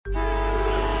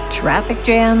Traffic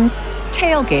jams,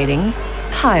 tailgating,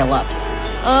 pile-ups.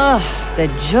 Ugh, the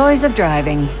joys of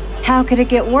driving. How could it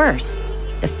get worse?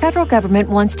 The federal government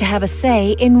wants to have a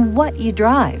say in what you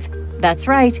drive. That's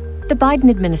right. The Biden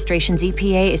administration's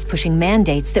EPA is pushing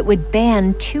mandates that would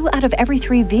ban 2 out of every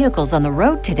 3 vehicles on the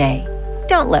road today.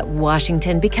 Don't let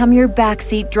Washington become your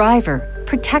backseat driver.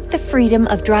 Protect the freedom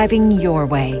of driving your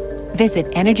way. Visit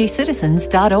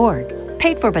EnergyCitizens.org.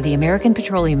 Paid for by the American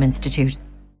Petroleum Institute.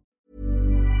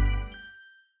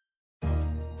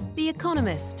 The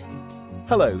Economist.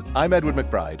 Hello, I'm Edward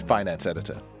McBride, finance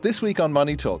editor. This week on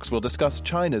Money Talks, we'll discuss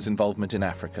China's involvement in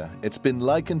Africa. It's been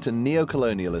likened to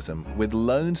neo-colonialism, with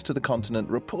loans to the continent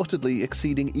reportedly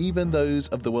exceeding even those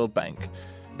of the World Bank.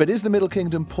 But is the Middle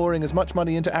Kingdom pouring as much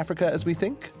money into Africa as we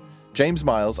think? James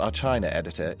Miles, our China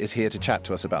editor, is here to chat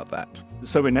to us about that.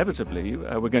 So inevitably,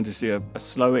 we're going to see a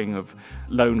slowing of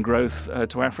loan growth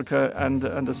to Africa and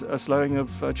a slowing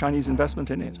of Chinese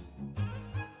investment in it.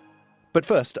 But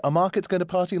first, are markets going to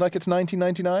party like it's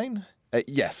 1999?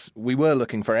 Yes, we were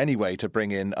looking for any way to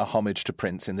bring in a homage to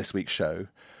Prince in this week's show.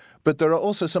 But there are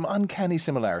also some uncanny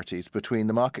similarities between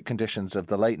the market conditions of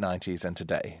the late 90s and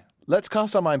today. Let's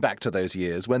cast our mind back to those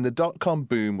years when the dot-com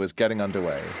boom was getting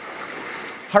underway.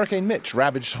 Hurricane Mitch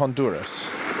ravaged Honduras.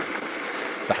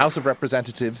 The House of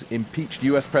Representatives impeached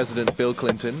U.S. President Bill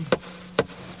Clinton.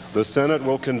 The Senate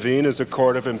will convene as a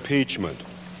court of impeachment.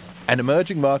 And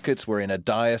emerging markets were in a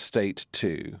dire state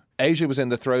too. Asia was in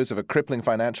the throes of a crippling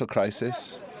financial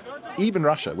crisis. Even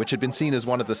Russia, which had been seen as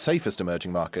one of the safest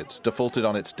emerging markets, defaulted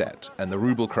on its debt, and the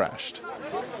ruble crashed.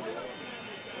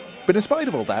 But in spite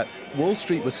of all that, Wall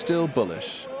Street was still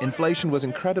bullish. Inflation was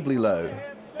incredibly low.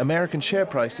 American share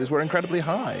prices were incredibly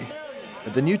high.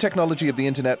 The new technology of the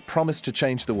internet promised to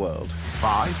change the world.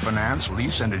 Buy, finance,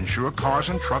 lease, and insure cars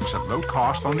and trucks at low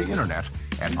cost on the internet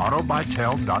at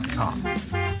autobytel.com.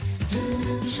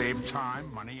 Save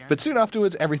time, money, and... But soon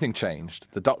afterwards, everything changed.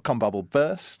 The dot-com bubble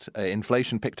burst,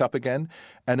 inflation picked up again,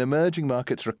 and emerging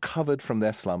markets recovered from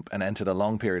their slump and entered a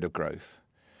long period of growth.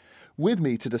 With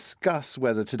me to discuss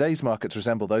whether today's markets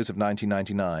resemble those of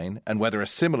 1999 and whether a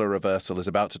similar reversal is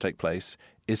about to take place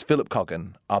is Philip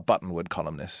Coggan, our Buttonwood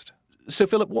columnist. So,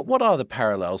 Philip, what are the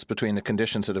parallels between the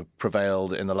conditions that have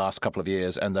prevailed in the last couple of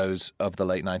years and those of the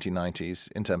late 1990s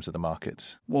in terms of the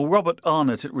markets? Well, Robert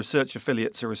Arnott at Research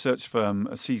Affiliates, a research firm,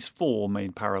 sees 4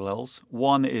 main parallels.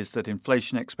 One is that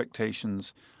inflation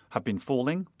expectations have been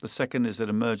falling. The second is that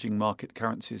emerging market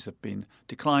currencies have been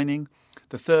declining.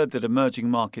 The third, that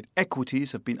emerging market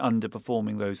equities have been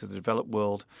underperforming those of the developed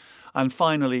world. And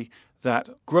finally, that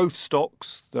growth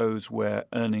stocks, those where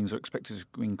earnings are expected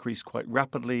to increase quite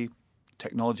rapidly,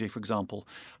 technology, for example,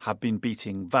 have been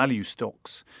beating value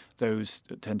stocks, those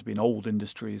that tend to be in old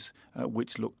industries,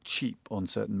 which look cheap on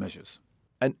certain measures.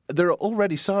 And there are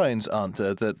already signs, aren't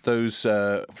there, that those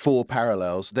 4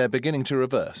 parallels, they're beginning to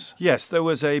reverse? Yes, there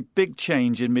was a big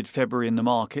change in mid-February in the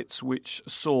markets, which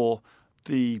saw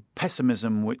the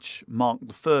pessimism which marked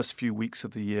the first few weeks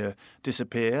of the year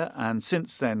disappear. And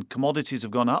since then, commodities have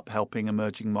gone up, helping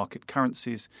emerging market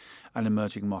currencies and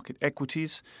emerging market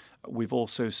equities. We've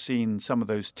also seen some of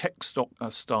those tech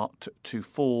stocks start to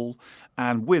fall.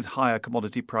 And with higher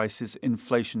commodity prices,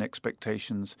 inflation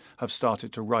expectations have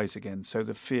started to rise again. So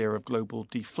the fear of global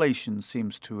deflation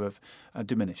seems to have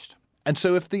diminished. And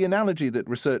so if the analogy that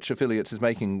Research Affiliates is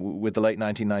making with the late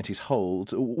 1990s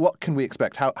holds, what can we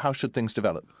expect? How should things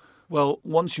develop? Well,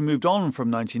 once you moved on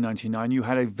from 1999, you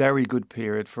had a very good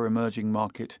period for emerging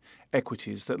market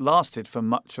equities that lasted for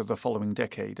much of the following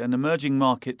decade. And emerging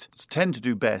markets tend to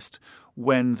do best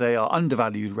when they are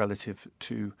undervalued relative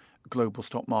to global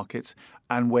stock markets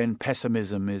and when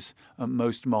pessimism is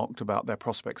most marked about their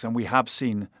prospects. And we have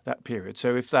seen that period.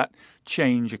 So if that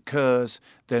change occurs,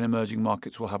 then emerging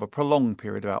markets will have a prolonged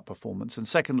period of outperformance. And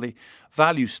secondly,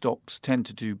 value stocks tend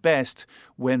to do best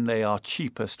when they are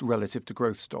cheapest relative to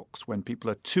growth stocks, when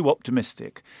people are too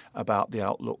optimistic about the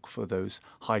outlook for those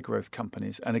high growth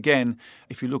companies. And again,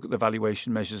 if you look at the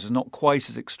valuation measures, it's not quite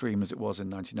as extreme as it was in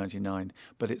 1999,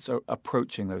 but it's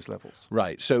approaching those levels.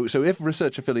 Right. So if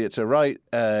Research Affiliates are right,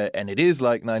 and it is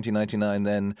like 1999,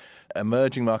 then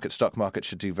emerging market stock markets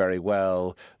should do very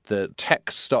well. The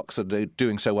tech stocks that are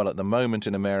doing so well at the moment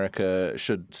in America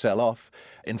should sell off.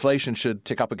 Inflation should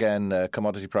tick up again,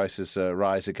 commodity prices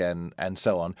rise again, and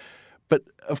so on. But,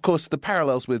 of course, the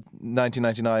parallels with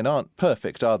 1999 aren't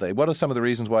perfect, are they? What are some of the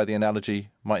reasons why the analogy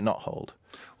might not hold?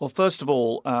 Well, first of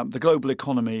all, the global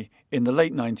economy in the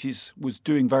late 90s was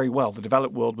doing very well. The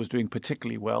developed world was doing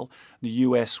particularly well. The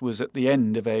US was at the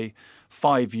end of a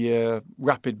 5-year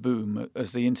rapid boom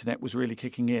as the internet was really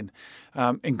kicking in.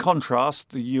 In contrast,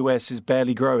 the US is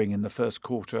barely growing in the first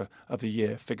quarter of the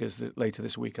year, figures that later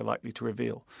this week are likely to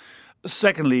reveal.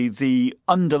 Secondly, the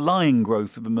underlying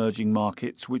growth of emerging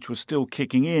markets, which was still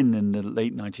kicking in the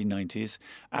late 1990s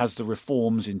as the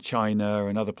reforms in China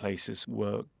and other places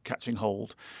were catching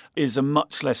hold, is a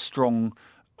much less strong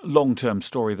long-term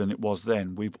story than it was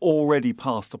then. We've already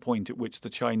passed the point at which the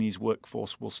Chinese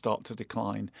workforce will start to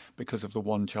decline because of the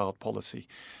one-child policy.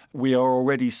 We are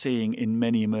already seeing in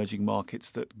many emerging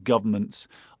markets that governments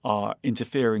are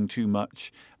interfering too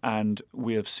much, and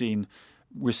we have seen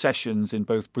recessions in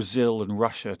both Brazil and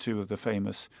Russia, two of the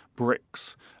famous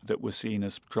BRICS that were seen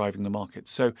as driving the market.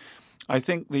 So I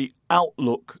think the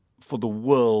outlook for the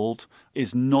world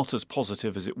is not as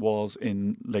positive as it was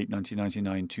in late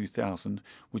 1999, 2000,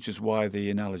 which is why the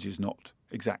analogy is not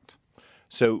exact.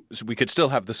 So we could still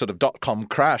have the sort of dot-com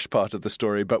crash part of the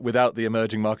story, but without the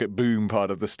emerging market boom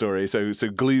part of the story. So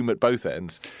gloom at both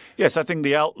ends. Yes, I think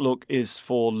the outlook is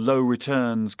for low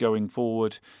returns going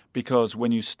forward, because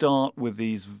when you start with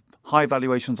these high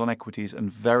valuations on equities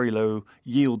and very low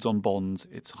yields on bonds,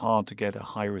 it's hard to get a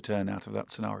high return out of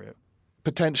that scenario.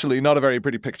 Potentially not a very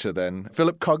pretty picture then.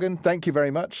 Philip Coggan, thank you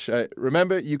very much.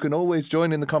 Remember, you can always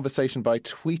join in the conversation by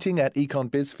tweeting at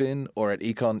EconBizFin or at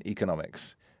Econ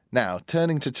Economics. Now,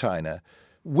 turning to China.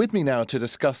 With me now to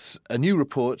discuss a new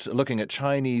report looking at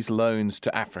Chinese loans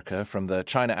to Africa from the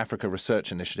China-Africa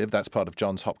Research Initiative, that's part of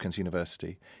Johns Hopkins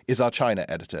University, is our China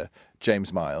editor,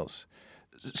 James Miles.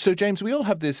 So, James, we all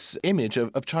have this image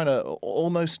of China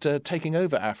almost taking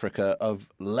over Africa, of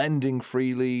lending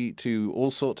freely to all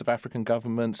sorts of African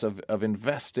governments, of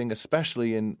investing,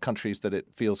 especially in countries that it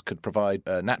feels could provide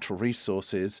natural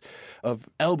resources, of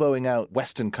elbowing out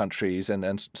Western countries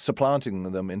and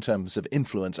supplanting them in terms of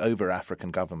influence over African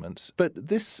governments. But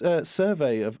this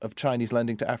survey of Chinese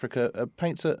lending to Africa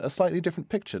paints a slightly different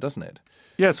picture, doesn't it?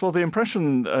 Yes, well, the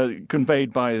impression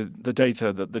conveyed by the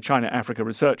data that the China-Africa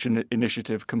Research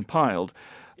Initiative compiled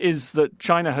is that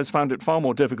China has found it far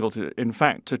more difficult, in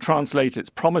fact, to translate its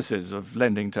promises of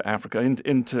lending to Africa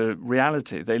into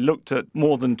reality. They looked at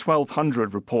more than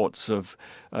 1,200 reports of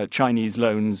Chinese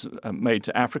loans made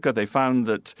to Africa. They found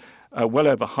that well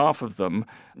over half of them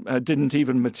didn't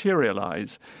even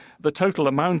materialize. The total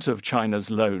amount of China's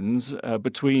loans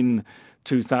between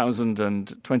 2000 and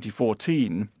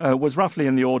 2014 was roughly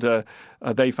in the order,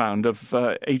 they found, of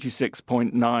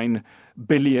 $86.9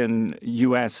 billion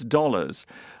US.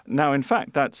 Now, in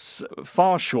fact, that's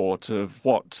far short of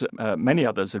what many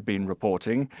others had been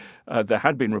reporting. There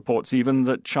had been reports even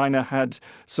that China had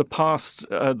surpassed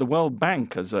the World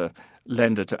Bank as a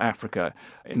lender to Africa.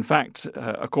 In fact,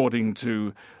 according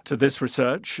to this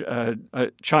research,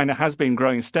 China has been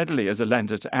growing steadily as a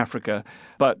lender to Africa,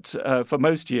 but for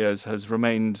most years has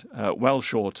remained well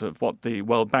short of what the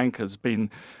World Bank has been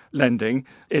lending.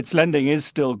 Its lending is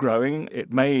still growing.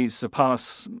 It may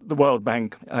surpass the World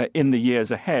Bank in the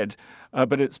years ahead,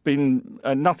 but it's been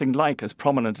nothing like as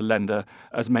prominent a lender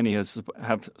as many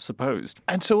have supposed.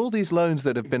 And so all these loans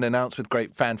that have been announced with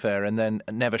great fanfare and then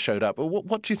never showed up,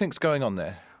 what do you think's going on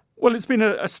there? Well, it's been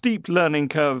a steep learning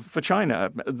curve for China.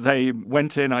 They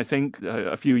went in, I think,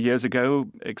 a few years ago,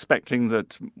 expecting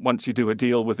that once you do a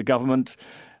deal with the government,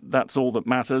 that's all that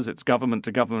matters. It's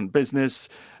government-to-government business.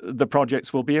 The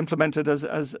projects will be implemented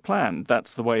as planned.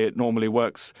 That's the way it normally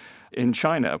works in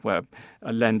China, where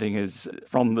lending is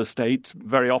from the state,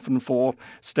 very often for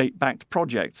state-backed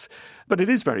projects. But it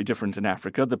is very different in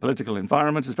Africa. The political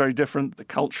environment is very different. The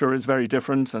culture is very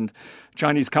different. And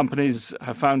Chinese companies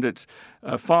have found it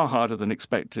far harder than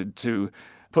expected to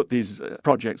put these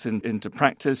projects into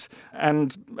practice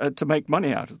and to make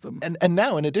money out of them. And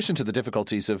now, in addition to the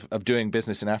difficulties of doing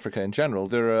business in Africa in general,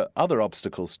 there are other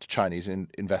obstacles to Chinese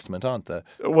investment, aren't there?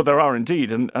 Well, there are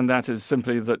indeed, and that is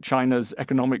simply that China's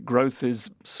economic growth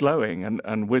is slowing,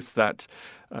 and with that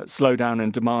slowdown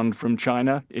in demand from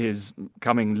China is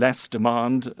coming less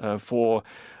demand for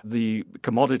the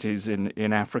commodities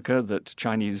in Africa that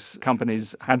Chinese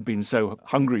companies had been so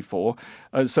hungry for.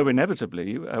 So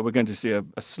inevitably, we're going to see a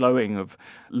slowing of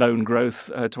loan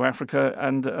growth to Africa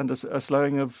and a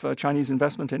slowing of Chinese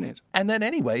investment in it. And then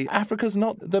anyway, Africa's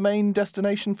not the main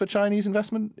destination for Chinese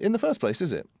investment in the first place,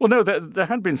 is it? Well, no, there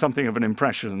had been something of an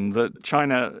impression that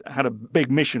China had a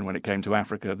big mission when it came to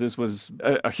Africa. This was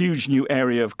a huge new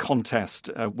area of contest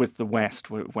with the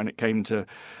West when it came to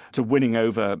winning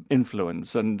over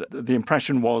influence. And the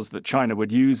impression was that China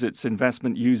would use its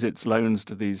investment, use its loans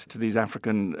to these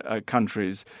African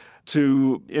countries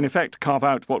to, in effect, carve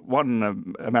out what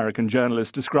one American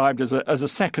journalist described as a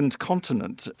second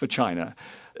continent for China.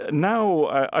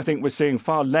 now I think we're seeing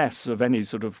far less of any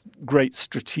sort of great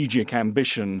strategic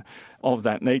ambition of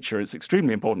that nature. It's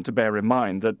extremely important to bear in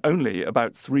mind that only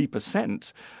about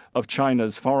 3% of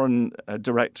China's foreign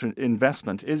direct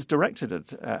investment is directed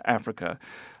at Africa.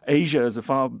 Asia is a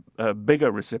far bigger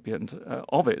recipient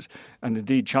of it. And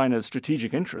indeed, China's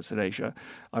strategic interests in Asia,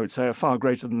 I would say, are far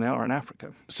greater than they are in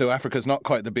Africa. So Africa's not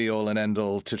quite the be-all and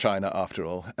end-all to China after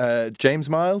all. James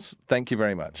Miles, thank you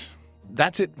very much.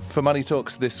 That's it for Money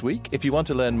Talks this week. If you want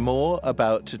to learn more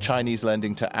about Chinese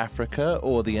lending to Africa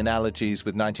or the analogies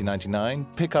with 1999,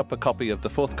 pick up a copy of the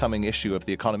forthcoming issue of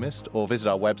The Economist or visit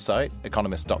our website,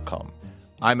 economist.com.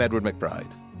 I'm Edward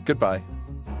McBride. Goodbye.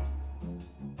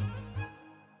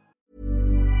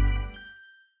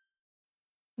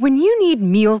 When you need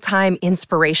mealtime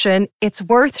inspiration, it's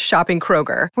worth shopping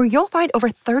Kroger, where you'll find over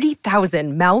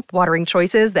 30,000 mouth-watering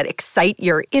choices that excite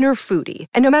your inner foodie.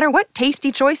 And no matter what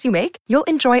tasty choice you make, you'll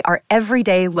enjoy our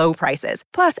everyday low prices,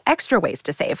 plus extra ways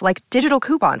to save, like digital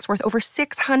coupons worth over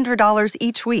 $600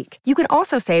 each week. You can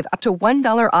also save up to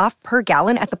 $1 off per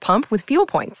gallon at the pump with fuel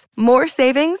points. More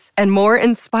savings and more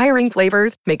inspiring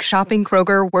flavors make shopping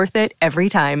Kroger worth it every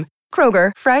time.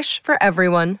 Kroger, fresh for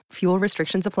everyone. Fuel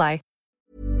restrictions apply.